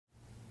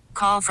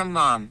Call from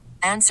mom.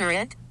 Answer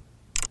it.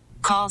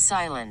 Call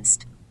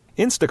silenced.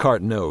 Instacart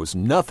knows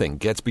nothing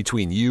gets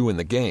between you and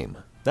the game.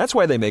 That's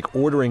why they make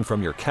ordering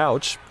from your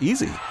couch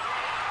easy.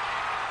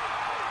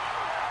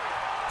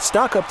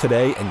 Stock up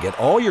today and get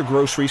all your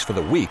groceries for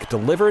the week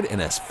delivered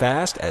in as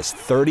fast as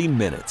 30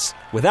 minutes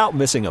without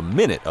missing a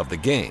minute of the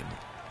game.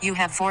 You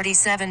have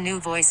 47 new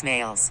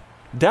voicemails.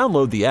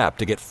 Download the app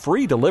to get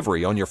free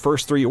delivery on your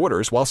first 3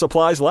 orders while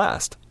supplies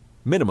last.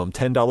 Minimum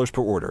 $10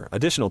 per order.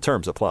 Additional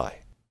terms apply.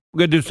 We're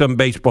going to do some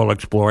baseball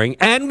exploring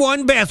and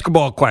one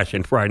basketball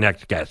question for our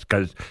next guest,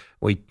 because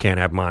we can't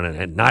have him on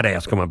and not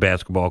ask him a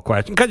basketball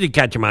question because you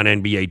catch him on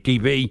NBA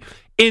TV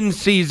in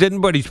season,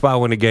 but he's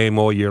following the game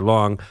all year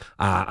long.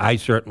 I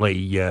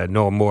certainly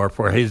know him more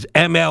for his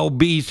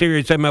MLB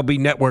series, MLB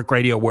Network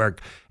Radio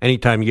work.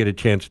 Anytime you get a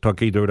chance to talk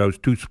either of those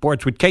two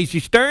sports with Casey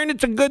Stern,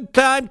 it's a good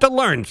time to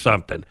learn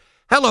something.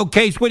 Hello,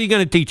 Case. What are you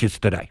going to teach us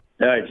today?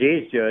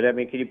 Geez, Jody. I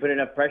mean, can you put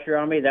enough pressure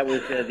on me? That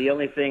was the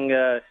only thing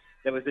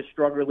that was a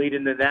stronger lead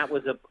into that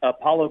was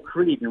Apollo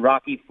Creed in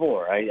Rocky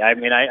IV.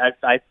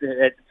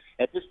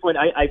 At this point,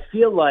 I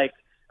feel like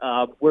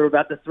we're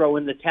about to throw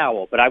in the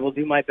towel, but I will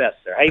do my best,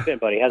 sir. How you been,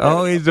 buddy?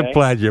 Always a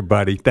pleasure,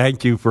 buddy.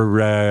 Thank you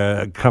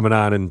for coming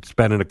on and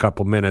spending a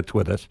couple minutes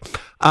with us.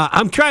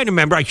 I'm trying to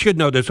remember. I should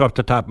know this off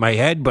the top of my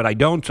head, but I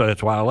don't, so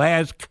that's why I'll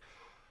ask.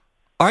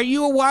 Are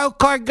you a wild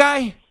card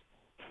guy?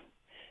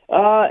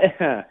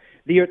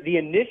 The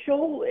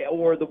initial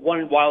or the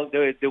one wild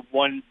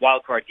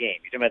card game?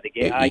 You're talking about the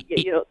game.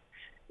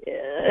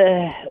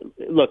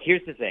 Look,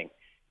 here's the thing.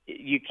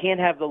 You can't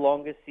have the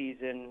longest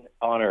season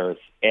on earth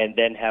and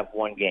then have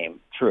one game.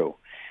 True.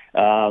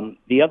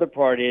 The other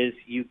part is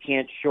you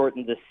can't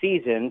shorten the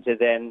season to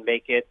then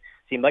make it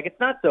seem like it's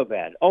not so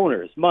bad.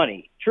 Owners,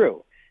 money.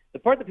 True. The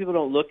part that people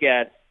don't look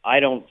at, I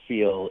don't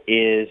feel,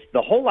 is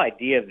the whole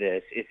idea of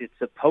this is it's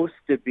supposed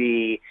to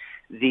be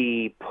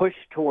the push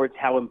towards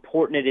how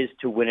important it is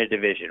to win a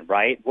division,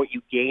 right? What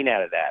you gain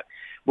out of that.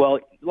 Well,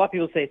 a lot of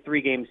people say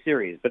 3-game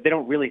series, but they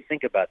don't really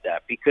think about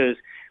that because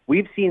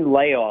we've seen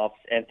layoffs.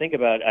 And think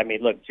about, I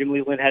mean, look, Jim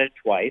Leland had it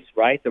twice,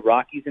 right? The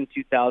Rockies in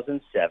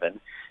 2007.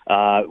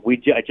 I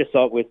just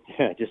saw it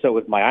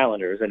with my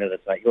Islanders. I know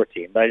that's not your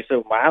team, but I just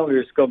saw my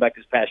Islanders going back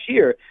this past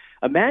year.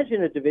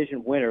 Imagine a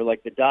division winner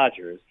like the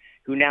Dodgers,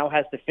 who now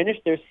has to finish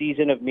their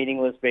season of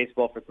meaningless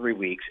baseball for 3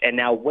 weeks and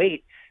now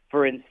wait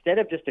for, instead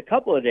of just a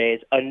couple of days,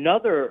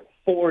 another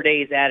 4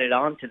 days added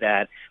on to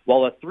that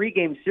while a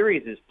 3-game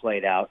series is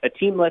played out. A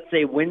team, let's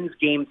say, wins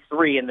game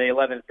 3 in the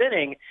 11th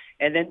inning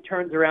and then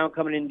turns around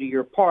coming into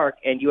your park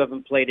and you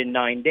haven't played in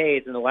 9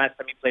 days, and the last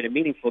time you played a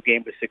meaningful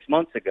game was 6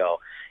 months ago.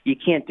 You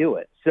can't do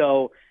it.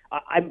 So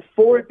I'm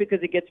for it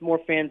because it gets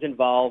more fans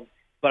involved.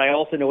 But I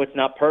also know it's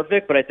not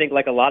perfect. But I think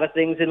like a lot of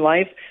things in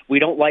life, we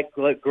don't like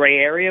gray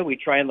area. We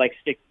try and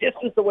stick this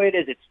is the way it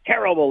is. It's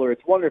terrible or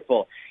it's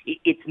wonderful.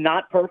 It's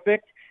not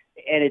perfect,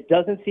 and it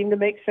doesn't seem to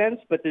make sense.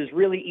 But there's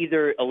really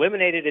either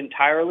eliminate it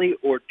entirely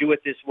or do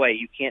it this way.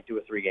 You can't do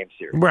a 3-game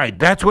series. Right.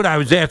 That's what I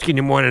was asking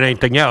you more than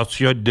anything else.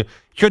 Should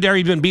there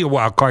even be a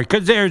wild card?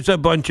 Because there's a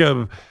bunch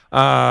of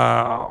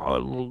I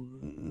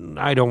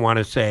don't want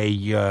to say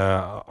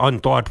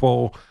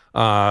unthoughtful.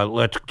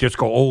 Let's just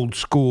go old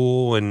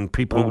school, and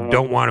people who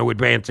don't want to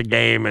advance a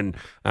game and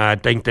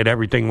think that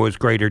everything was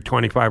greater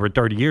 25 or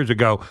 30 years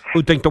ago,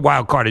 who think the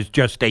wild card is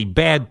just a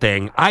bad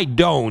thing. I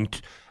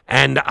don't,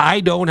 and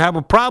I don't have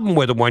a problem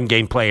with a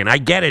one-game play. And I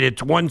get it.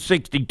 It's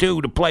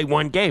 162 to play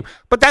one game.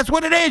 But that's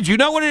what it is. You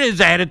know what it is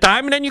ahead of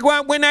time, and then you go out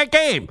and win that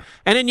game.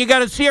 And then you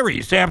got a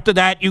series. After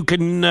that, you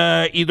can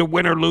either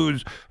win or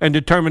lose and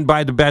determined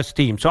by the best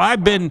team. So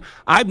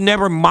I've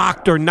never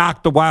mocked or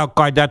knocked the wild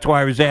card. That's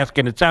why I was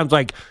asking. It sounds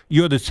like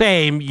you're the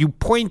same. You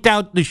point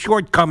out the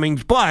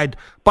shortcomings, but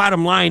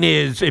bottom line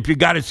is, if you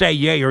got to say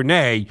yay or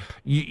nay,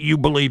 you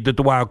believe that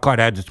the wild card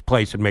has its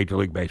place in Major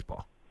League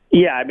Baseball.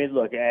 Yeah, I mean,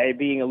 look,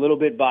 being a little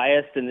bit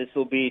biased, and this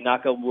will be,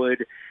 knock on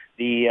wood,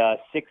 the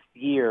 6th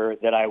year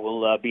that I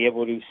will be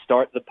able to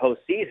start the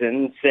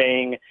postseason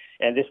saying,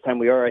 and this time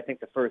we are, I think,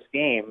 the first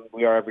game,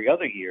 we are every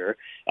other year,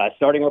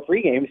 starting our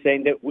pregame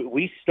saying that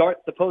we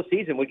start the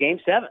postseason with Game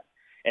 7.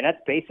 And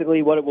that's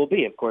basically what it will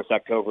be. Of course,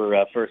 October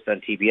 1st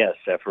on TBS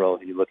for all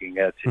of you looking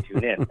to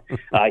tune in.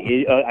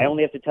 I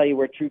only have to tell you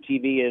where True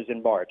TV is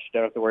in March.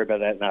 Don't have to worry about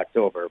that in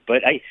October.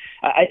 But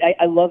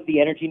I love the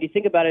energy. And you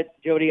think about it,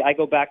 Jody, I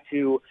go back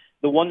to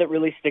the one that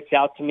really sticks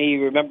out to me.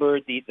 You remember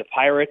the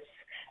Pirates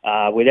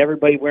with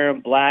everybody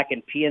wearing black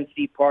and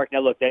PNC Park.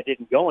 Now, look, that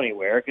didn't go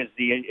anywhere because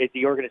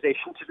the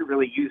organization didn't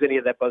really use any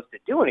of that buzz to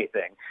do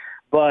anything.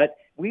 But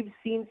we've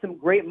seen some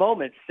great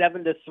moments.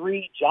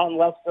 7-3, John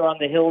Lester on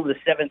the hill in the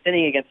 7th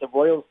inning against the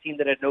Royals team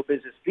that had no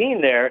business being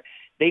there.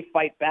 They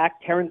fight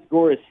back. Terrence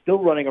Gore is still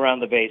running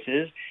around the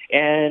bases.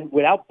 And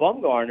without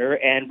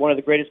Bumgarner and one of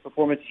the greatest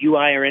performances you,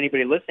 I, or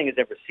anybody listening has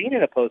ever seen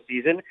in a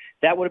postseason,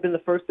 that would have been the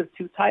first of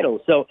 2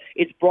 titles. So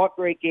it's brought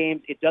great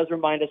games. It does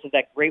remind us of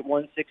that great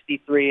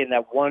 163 and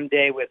that one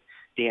day with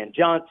Dan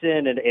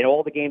Johnson and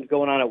all the games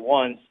going on at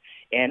once.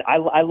 And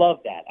I love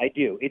that. I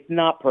do. It's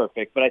not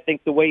perfect, but I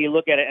think the way you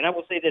look at it, and I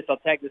will say this, I'll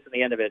tag this at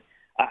the end of it.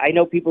 I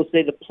know people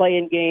say the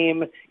play-in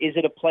game, is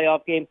it a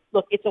playoff game?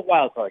 Look, it's a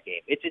wild card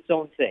game. It's its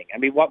own thing. I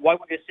mean, why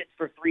would you sit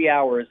for 3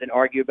 hours and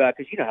argue about,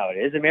 because you know how it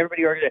is. I mean,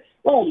 everybody argues,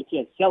 well, you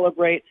can't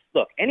celebrate.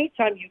 Look,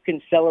 anytime you can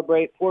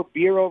celebrate, pour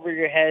beer over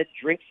your head,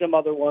 drink some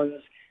other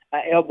ones,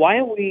 why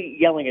are we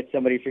yelling at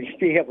somebody for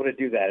being able to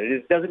do that?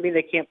 It doesn't mean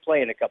they can't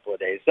play in a couple of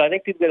days. So I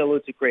think people get a little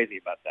too crazy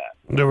about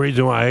that. The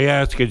reason why I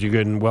ask, as you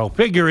can well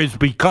figure, is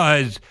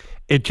because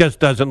it just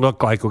doesn't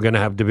look like we're going to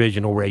have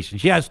divisional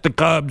races. Yes, the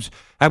Cubs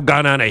have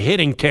gone on a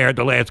hitting tear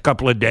the last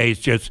couple of days,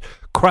 just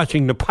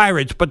crushing the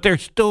Pirates, but they're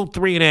still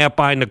 3.5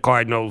 behind the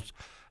Cardinals.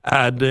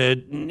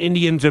 The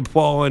Indians have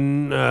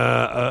fallen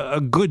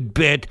a good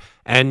bit,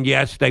 and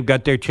yes, they've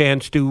got their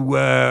chance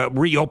to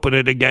reopen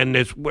it again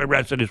this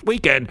rest of this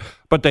weekend,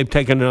 but they've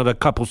taken another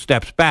couple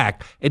steps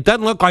back. It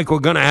doesn't look like we're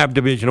going to have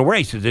divisional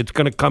races. It's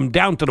going to come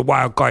down to the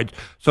wild cards,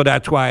 so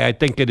that's why I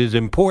think it is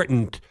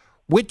important.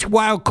 Which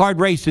wild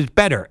card race is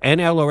better,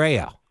 NL or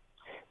AL?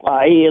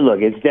 Look,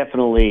 it's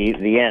definitely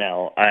the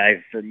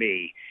NL for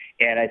me,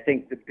 and I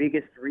think the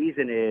biggest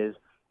reason is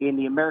in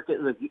the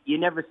American. Look, you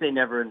never say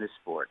never in this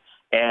sport.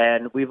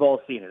 And we've all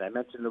seen it. I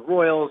mentioned the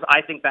Royals.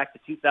 I think back to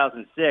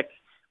 2006,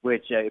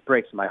 which it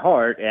breaks my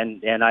heart.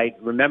 And I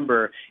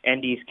remember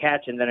Endy's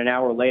catch, and then an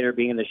hour later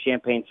being in the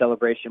champagne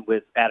celebration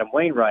with Adam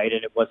Wainwright,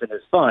 and it wasn't as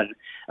fun.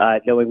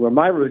 Knowing where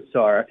my roots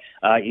are,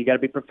 you got to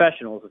be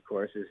professionals, of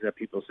course, as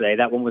people say.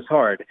 That one was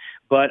hard.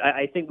 But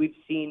I think we've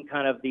seen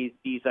kind of these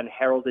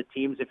unheralded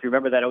teams. If you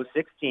remember that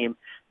 06 team,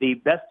 the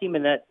best team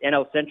in that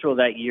NL Central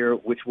that year,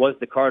 which was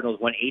the Cardinals,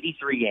 won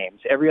 83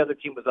 games. Every other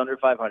team was under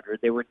 500.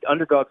 They were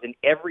underdogs in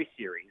every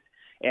series,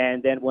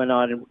 and then went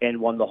on and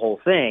won the whole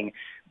thing.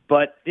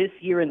 But this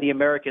year in the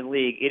American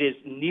League, it is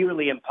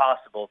nearly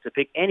impossible to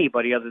pick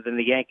anybody other than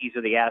the Yankees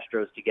or the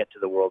Astros to get to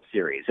the World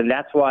Series. And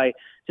that's why,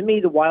 to me,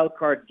 the wild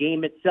card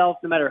game itself,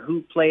 no matter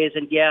who plays,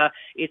 and yeah,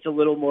 it's a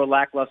little more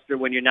lackluster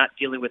when you're not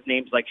dealing with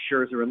names like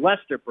Scherzer and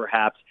Lester,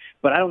 perhaps,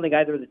 but I don't think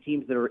either of the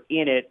teams that are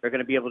in it are going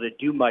to be able to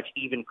do much,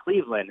 even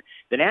Cleveland.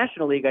 The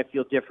National League, I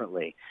feel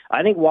differently.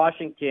 I think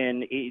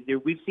Washington,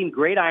 we've seen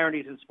great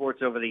ironies in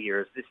sports over the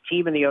years. This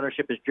team and the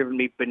ownership has driven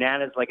me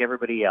bananas like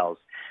everybody else.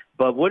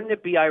 But wouldn't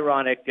it be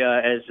ironic,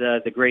 as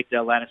the great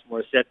Alanis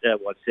Morissette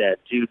once said,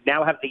 to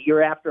now have the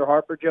year after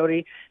Harper,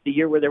 Jody, the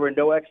year where there were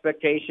no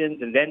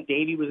expectations, and then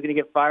Davey was going to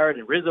get fired,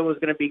 and Rizzo was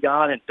going to be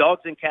gone, and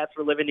dogs and cats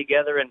were living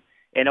together,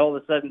 and all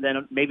of a sudden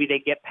then maybe they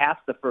get past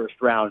the first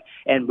round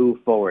and move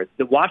forward.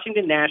 The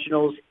Washington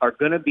Nationals are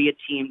going to be a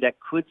team that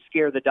could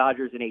scare the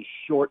Dodgers in a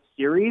short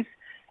series,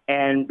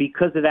 and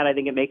because of that, I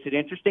think it makes it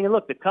interesting. And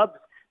look, the Cubs,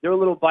 they're a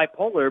little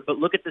bipolar, but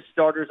look at the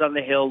starters on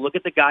the hill. Look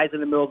at the guys in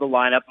the middle of the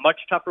lineup. Much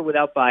tougher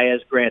without Baez,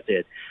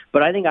 granted.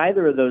 But I think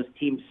either of those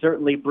teams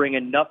certainly bring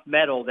enough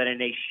metal that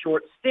in a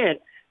short stint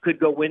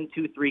could go win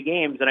 2-3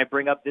 games. And I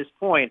bring up this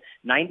point,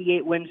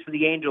 98 wins for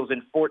the Angels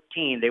in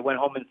 14. They went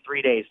home in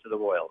 3 days to the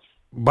Royals.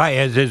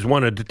 Baez is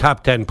one of the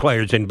top 10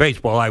 players in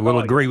baseball. I will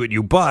agree with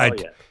you,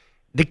 but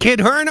the kid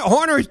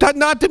Horner has done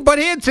nothing but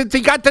hit since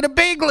he got to the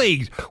big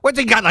leagues. What's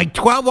he got, like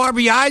 12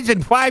 RBIs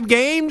in 5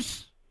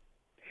 games?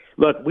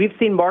 Look, we've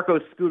seen Marco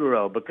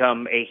Scutaro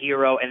become a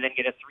hero and then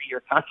get a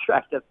 3-year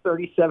contract at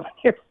 37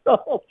 years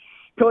old.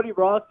 Cody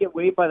Ross get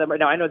waived by them.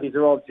 Now, I know these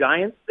are all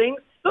Giants things.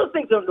 Those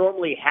things don't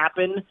normally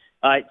happen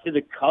to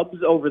the Cubs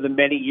over the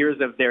many years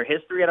of their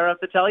history. I don't have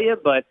to tell you,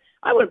 but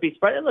I wouldn't be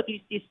surprised. Look,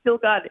 you still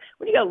got,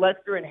 when you got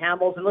Lester and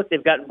Hamels, and look,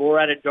 they've gotten more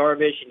out of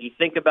Darvish, and you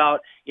think about,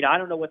 I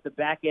don't know what the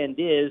back end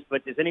is,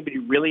 but does anybody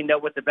really know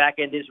what the back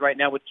end is right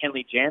now with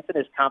Kenley Jansen,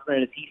 as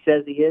confident as he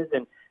says he is?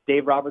 And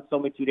Dave Roberts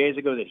told me 2 days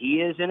ago that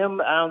he is in him.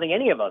 I don't think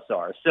any of us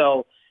are.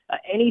 So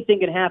anything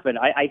can happen.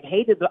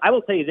 I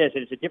will tell you this,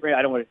 and it's a different,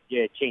 I don't want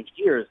to change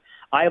gears.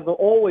 I have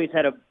always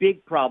had a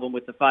big problem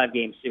with the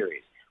 5-game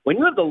series. When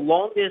you have the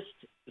longest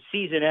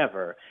season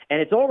ever,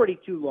 and it's already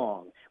too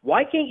long,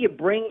 why can't you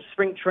bring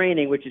spring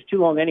training, which is too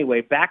long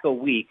anyway, back a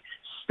week,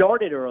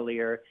 start it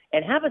earlier,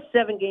 and have a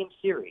 7-game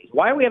series?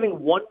 Why are we having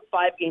 1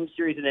 5-game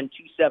series and then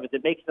 2 7s?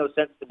 It makes no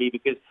sense to me,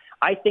 because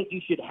I think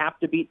you should have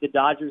to beat the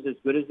Dodgers as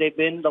good as they've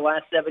been the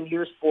last 7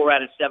 years, 4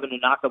 out of 7 to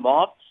knock them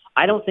off.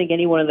 I don't think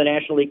anyone in the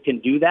National League can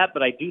do that,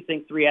 but I do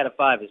think 3 out of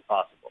 5 is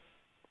possible.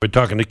 We're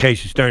talking to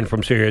Casey Stern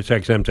from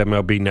SiriusXM's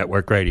MLB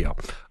Network Radio.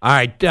 All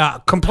right,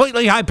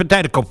 completely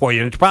hypothetical for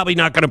you. It's probably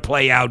not going to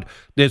play out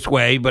this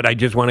way, but I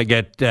just want to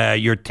get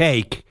your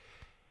take.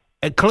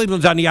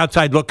 Cleveland's on the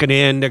outside looking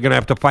in. They're going to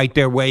have to fight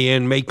their way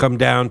in, may come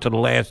down to the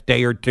last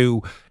day or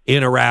two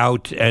in or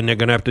out, and they're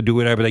going to have to do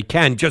whatever they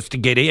can just to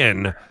get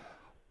in.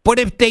 But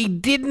if they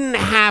didn't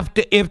have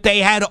to, if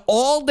they had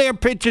all their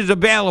pitches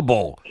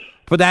available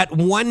for that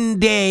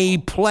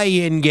one-day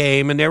play-in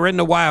game and they're in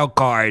the wild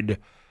card,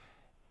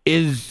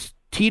 is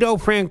Tito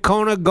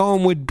Francona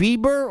going with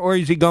Bieber or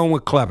is he going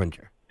with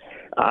Clevenger?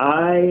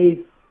 I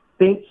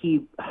think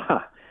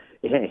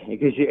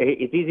because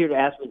it's easier to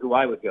ask me who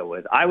I would go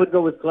with. I would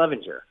go with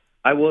Clevenger.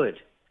 I would.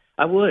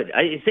 I would.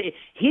 I say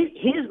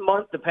his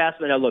month, the past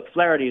month. Now, look,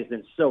 Flaherty has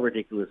been so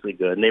ridiculously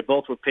good, and they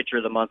both were pitcher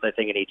of the month, I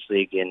think, in each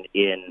league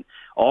in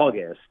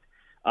August.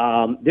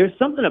 There's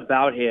something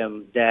about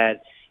him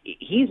that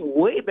he's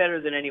way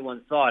better than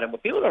anyone thought. And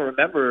what people don't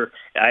remember,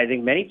 I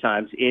think, many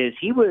times, is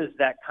he was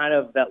that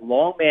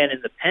long man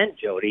in the pen,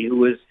 Jody, who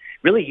was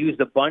really used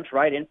a bunch,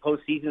 right, in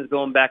postseasons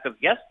going back of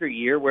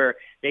yesteryear, where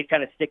they'd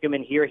kind of stick him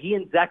in here. He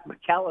and Zach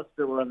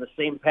McAllister were on the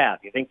same path.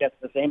 You think that's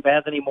the same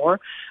path anymore?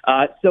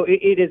 So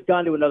it has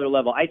gone to another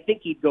level. I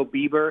think he'd go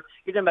Bieber.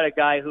 You're talking about a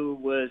guy who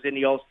was in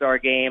the All-Star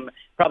game,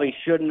 probably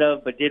shouldn't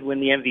have, but did win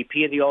the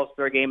MVP of the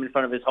All-Star game in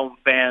front of his home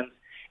fans.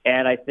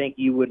 And I think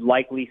you would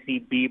likely see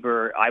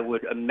Bieber, I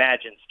would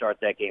imagine, start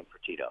that game for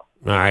Tito.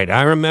 All right.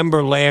 I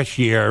remember last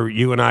year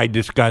you and I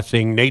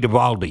discussing Nate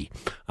Eovaldi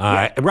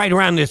right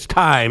around this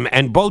time,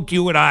 and both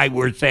you and I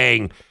were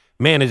saying,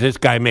 man, has this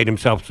guy made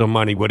himself some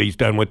money, what he's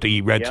done with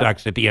the Red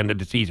Sox at the end of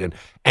the season.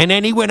 And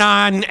then he went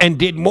on and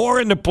did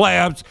more in the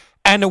playoffs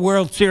and the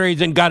World Series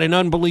and got an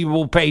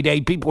unbelievable payday.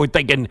 People were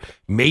thinking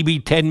maybe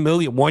 $10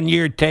 million, 1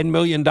 year, $10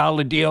 million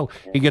deal.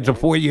 He gets a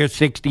 4 year,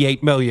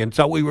 $68 million.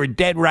 So we were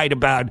dead right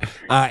about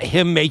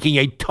him making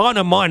a ton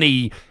of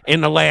money in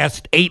the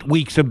last 8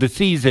 weeks of the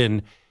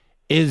season.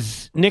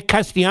 Is Nick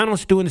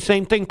Castellanos doing the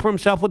same thing for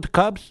himself with the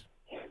Cubs?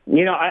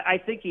 You know,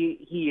 I think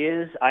he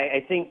is.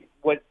 I think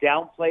what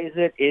downplays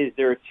it is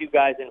there are two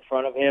guys in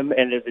front of him,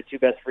 and they're the two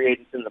best free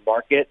agents in the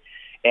market.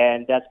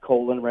 And that's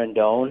Cole and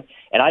Rendon.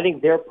 And I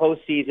think their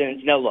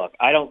postseason, look,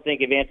 I don't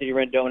think if Anthony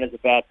Rendon has a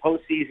bad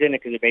postseason,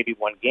 because it may be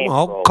one game.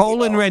 Well,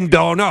 Cole and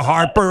Rendon,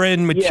 Harper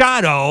and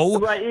Machado.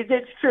 Yeah. Right,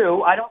 it's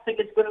true. I don't think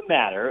it's going to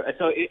matter.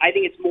 So I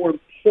think it's more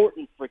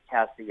important for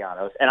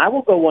Castellanos. And I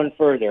will go one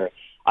further.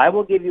 I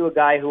will give you a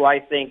guy who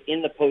I think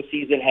in the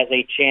postseason has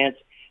a chance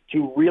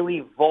to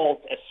really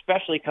vault,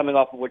 especially coming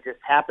off of what just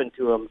happened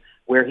to him,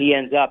 where he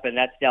ends up, and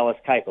that's Dallas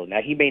Keuchel.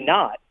 Now, he may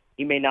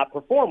not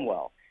perform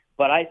well.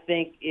 But I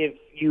think if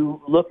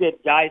you look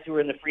at guys who are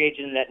in the free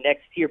agent in that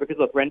next tier, because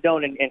look,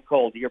 Rendon and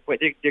Cole, to your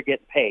point, they're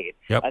getting paid.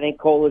 Yep. I think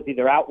Cole is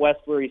either out west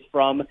where he's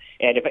from,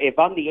 and if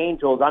I'm the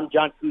Angels, I'm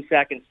John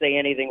Cusack and say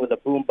anything with a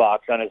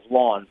boombox on his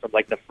lawn from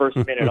like the first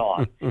minute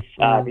on,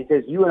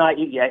 because you and I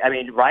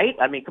mean, right?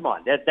 I mean, come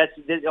on, that's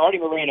Artie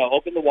Moreno.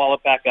 Open the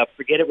wallet back up,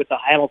 forget it with the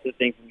Hamilton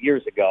thing from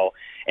years ago,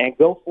 and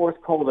go force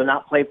Cole to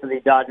not play for the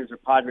Dodgers or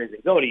Padres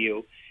and go to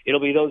you. It'll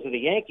be those of the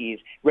Yankees.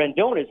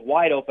 Rendon is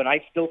wide open.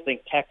 I still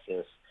think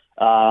Texas.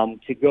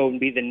 To go and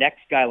be the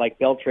next guy like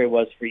Beltre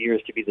was for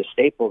years to be the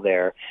staple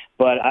there.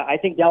 But I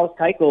think Dallas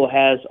Keuchel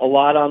has a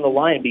lot on the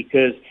line,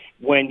 because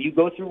when you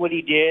go through what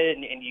he did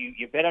and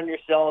you bet on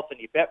yourself and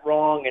you bet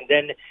wrong, and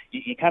then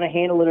you kind of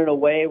handle it in a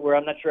way where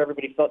I'm not sure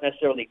everybody felt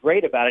necessarily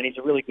great about it, and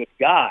he's a really good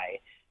guy.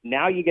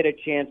 Now you get a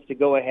chance to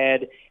go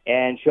ahead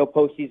and show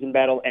postseason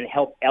battle and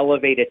help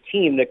elevate a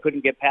team that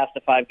couldn't get past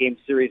the 5-game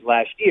series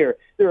last year.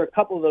 There are a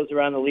couple of those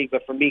around the league,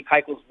 but for me,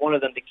 Keuchel's one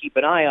of them to keep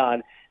an eye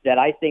on, that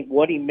I think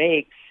what he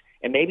makes,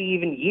 and maybe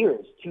even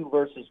years, 2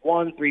 versus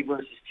 1, 3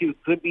 versus 2,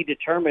 could be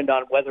determined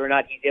on whether or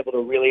not he's able to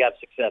really have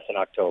success in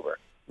October.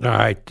 All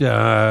right,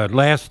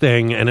 last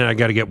thing, and then I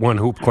got to get one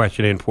hoop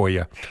question in for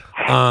you.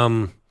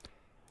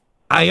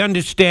 I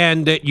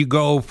understand that you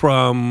go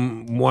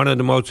from one of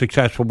the most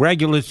successful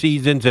regular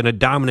seasons and a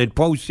dominant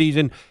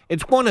postseason.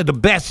 It's one of the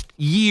best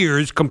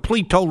years,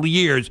 complete total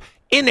years,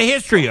 in the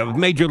history of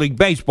Major League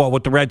Baseball,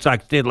 what the Red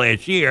Sox did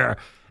last year.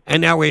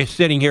 And now we're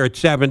sitting here at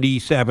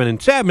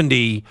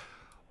 77-70.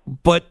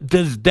 But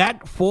does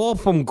that fall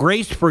from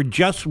grace for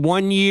just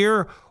 1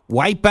 year,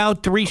 wipe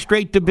out 3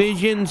 straight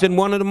divisions in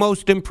one of the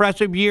most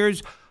impressive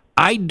years?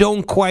 I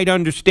don't quite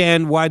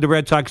understand why the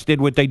Red Sox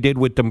did what they did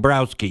with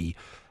Dombrowski.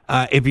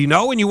 If you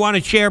know and you want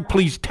to share,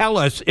 please tell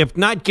us. If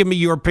not, give me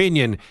your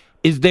opinion.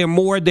 Is there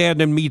more there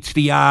than meets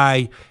the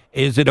eye?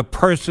 Is it a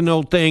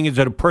personal thing? Is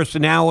it a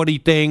personality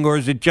thing? Or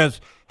is it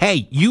just,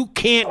 hey, you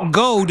can't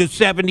go to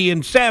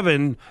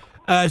 77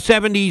 and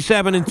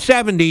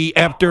 70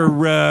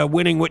 after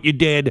winning what you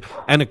did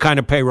and the kind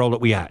of payroll that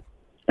we had?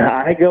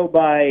 I go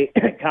by,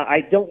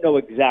 I don't know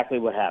exactly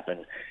what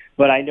happened,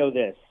 but I know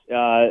this.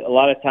 A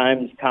lot of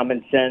times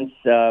common sense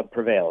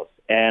prevails.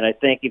 And I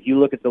think if you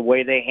look at the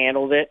way they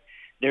handled it,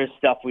 there's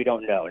stuff we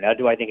don't know. Now,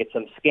 do I think it's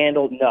some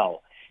scandal?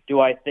 No. Do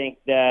I think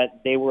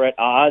that they were at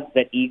odds,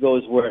 that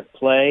egos were at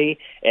play?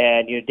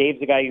 And, Dave's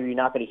the guy you're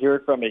not going to hear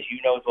it from, as you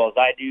know as well as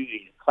I do.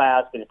 He's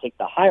class, going to take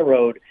the high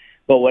road.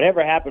 But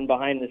whatever happened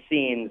behind the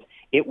scenes,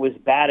 it was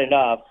bad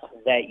enough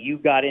that you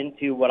got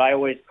into what I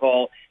always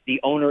call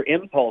the owner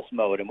impulse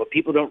mode. And what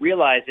people don't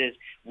realize is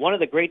one of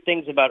the great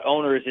things about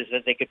owners is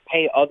that they could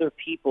pay other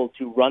people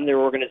to run their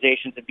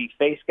organizations and be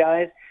face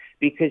guys,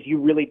 because you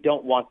really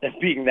don't want them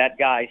being that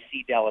guy,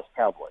 see Dallas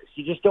Cowboys.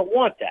 You just don't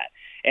want that.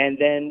 And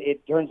then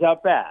it turns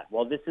out bad.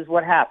 Well, this is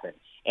what happened.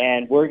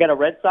 And we're got a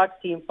Red Sox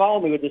team,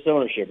 follow me with this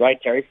ownership,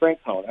 right? Terry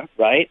Francona,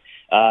 right?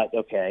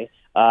 Okay.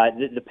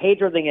 The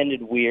Pedro thing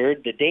ended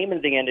weird. The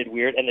Damon thing ended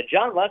weird. And the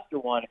John Lester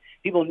one,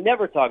 people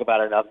never talk about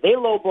it enough. They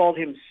lowballed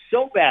him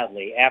so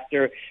badly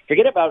after,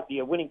 forget about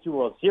winning 2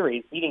 World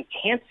Series, beating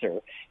cancer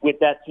with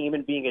that team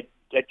and being a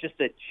just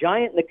a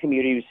giant in the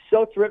community. He was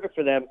so terrific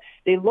for them.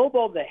 They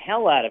lowballed the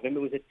hell out of him.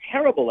 It was a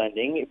terrible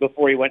ending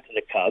before he went to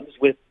the Cubs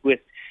with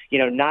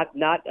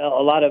not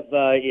a lot of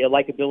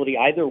likability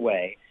either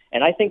way.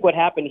 And I think what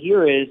happened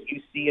here is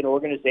you see an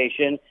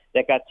organization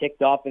that got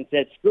ticked off and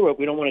said, screw it,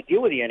 we don't want to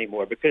deal with you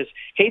anymore. Because,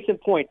 case in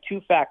point,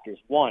 two factors.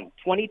 One,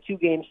 22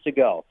 games to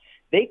go.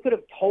 They could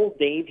have told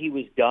Dave he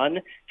was done,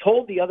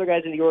 told the other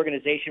guys in the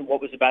organization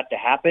what was about to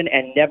happen,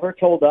 and never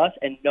told us,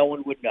 and no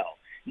one would know.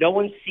 No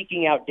one's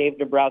seeking out Dave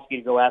Dombrowski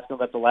to go ask him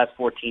about the last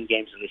 14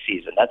 games of the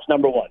season. That's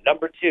number one.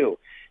 Number two,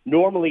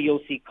 normally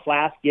you'll see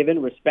class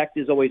given. Respect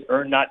is always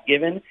earned, not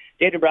given.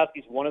 Dave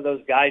Dombrowski's one of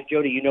those guys.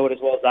 Jody, you know it as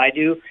well as I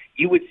do.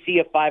 You would see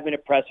a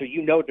 5-minute presser.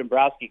 You know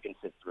Dombrowski can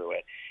sit through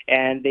it.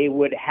 And they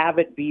would have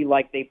it be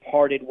like they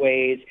parted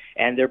ways,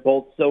 and they're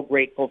both so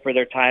grateful for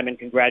their time and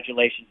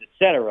congratulations, et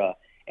cetera.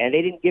 And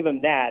they didn't give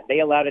him that. They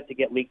allowed it to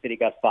get leaked that he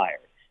got fired.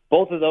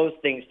 Both of those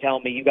things tell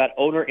me you got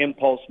owner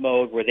impulse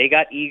mode where they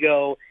got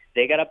ego,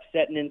 they got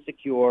upset and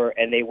insecure,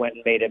 and they went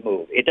and made a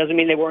move. It doesn't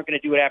mean they weren't going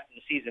to do it after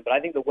the season, but I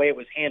think the way it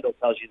was handled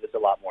tells you there's a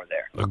lot more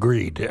there.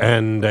 Agreed.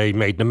 And they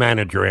made the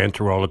manager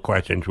answer all the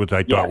questions, which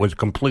I thought was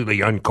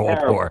completely uncalled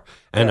for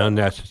and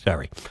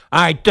unnecessary.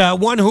 All right,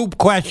 one hoop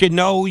question.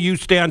 No, you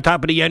stay on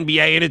top of the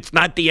NBA, and it's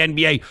not the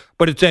NBA,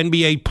 but it's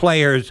NBA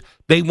players.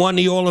 They won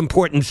the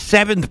all-important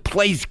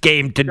 7th-place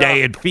game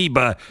today at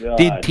FIBA,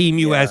 did Team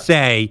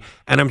USA,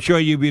 and I'm sure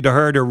you've either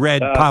heard or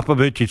read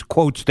Popovich's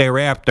quotes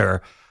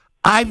thereafter.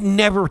 I've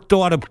never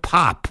thought of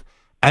Pop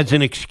as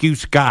an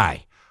excuse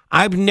guy.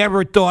 I've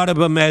never thought of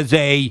him as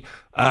a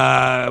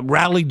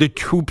rally the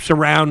troops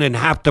around and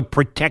have to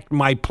protect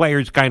my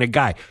players kind of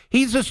guy.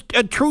 He's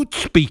a truth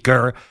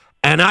speaker,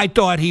 and I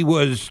thought he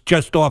was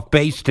just off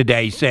base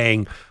today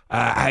saying,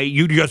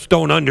 you just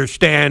don't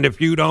understand if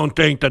you don't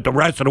think that the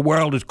rest of the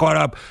world is caught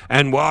up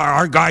and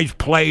our guys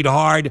played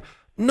hard.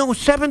 No,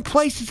 7th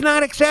place is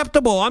not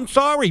acceptable. I'm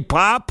sorry,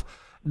 Pop.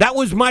 That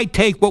was my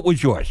take. What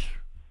was yours?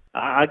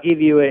 I'll give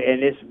you it,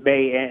 and this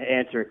may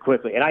answer it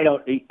quickly. And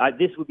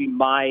this would be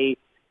my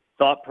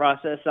thought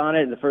process on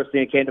it. And the first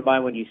thing that came to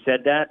mind when you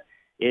said that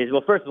is,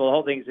 well, first of all, the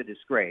whole thing is a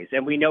disgrace.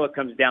 And we know it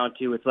comes down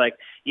to, it's like,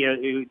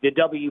 the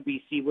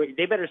WBC,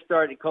 they better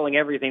start calling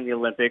everything the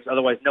Olympics.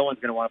 Otherwise, no one's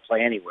going to want to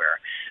play anywhere.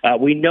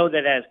 We know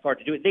that has part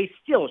to do with it. They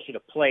still should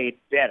have played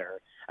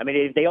better. I mean,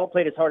 if they all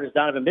played as hard as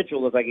Donovan Mitchell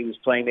looked like he was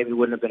playing, maybe it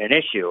wouldn't have been an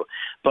issue.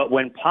 But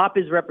when Pop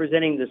is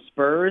representing the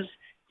Spurs,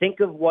 think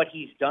of what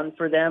he's done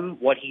for them,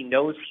 what he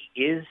knows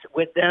he is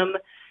with them,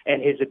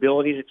 and his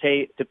ability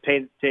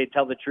to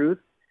tell the truth.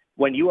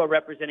 When you are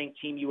representing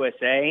Team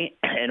USA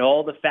and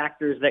all the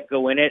factors that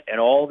go in it and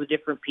all the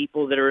different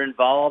people that are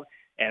involved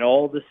and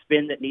all the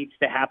spin that needs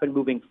to happen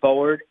moving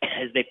forward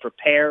as they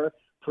prepare,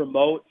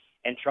 promote,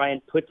 and try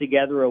and put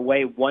together a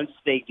way once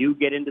they do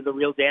get into the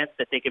real dance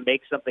that they can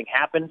make something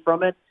happen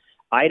from it,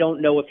 I don't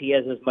know if he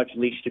has as much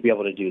leash to be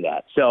able to do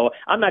that. So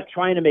I'm not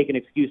trying to make an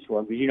excuse for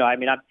him because,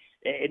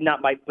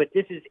 but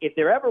this is, if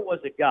there ever was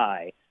a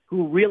guy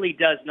who really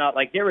does not,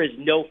 like, there is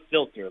no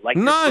filter. Like,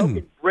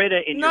 none.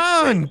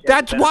 None.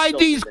 That's why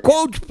these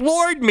quotes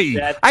floored me.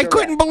 I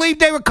couldn't believe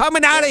they were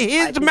coming out of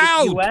his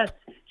mouth.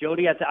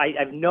 Jody, I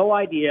have no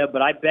idea,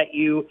 but I bet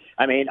you,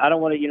 I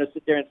don't want to,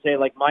 sit there and say,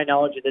 like, my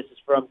knowledge of this is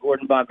from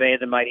Gordon Bombay of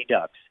the Mighty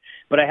Ducks.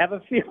 But I have a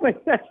feeling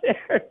that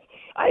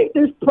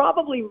there's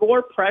probably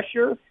more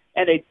pressure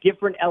and a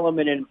different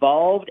element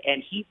involved,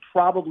 and he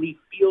probably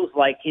feels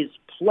like his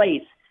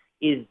place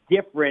is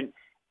different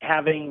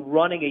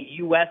running a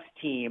U.S.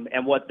 team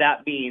and what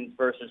that means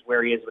versus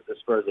where he is with the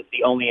Spurs. It's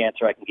the only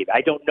answer I can give. I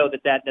don't know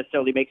that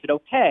necessarily makes it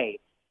okay,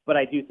 but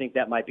I do think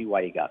that might be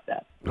why he got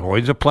that.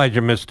 Always a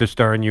pleasure, Mr.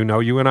 Stern.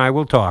 You and I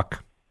will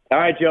talk. All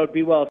right, Joe.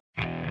 Be well.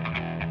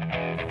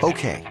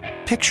 Okay,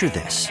 picture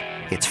this.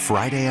 It's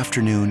Friday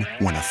afternoon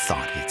when a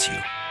thought hits you.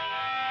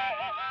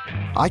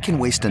 I can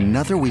waste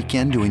another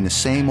weekend doing the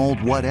same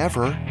old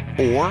whatever,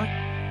 or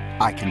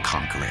I can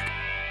conquer it.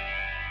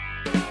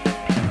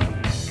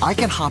 I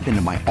can hop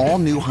into my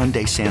all-new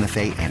Hyundai Santa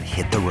Fe and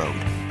hit the road.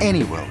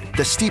 Any road.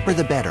 The steeper,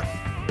 the better.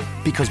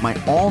 Because my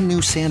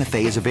all-new Santa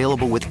Fe is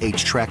available with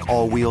H-Track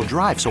all-wheel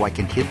drive, so I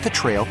can hit the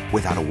trail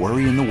without a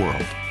worry in the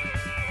world.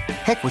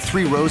 Heck, with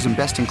 3 rows and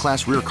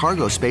best-in-class rear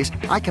cargo space,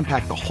 I can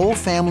pack the whole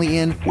family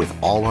in with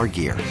all our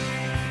gear.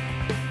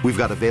 We've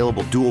got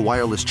available dual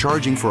wireless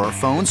charging for our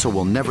phones, so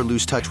we'll never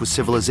lose touch with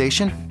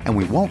civilization, and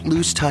we won't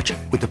lose touch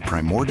with the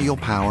primordial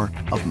power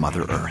of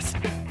Mother Earth.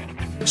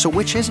 So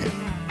which is it?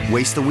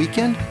 Waste the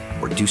weekend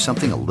or do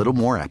something a little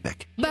more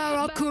epic?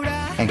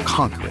 And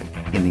conquer it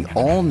in the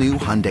all-new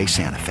Hyundai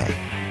Santa Fe.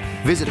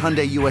 Visit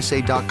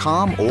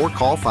HyundaiUSA.com or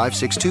call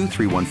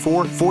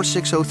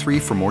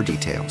 562-314-4603 for more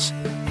details.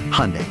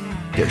 Hyundai,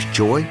 there's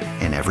joy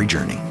in every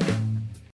journey.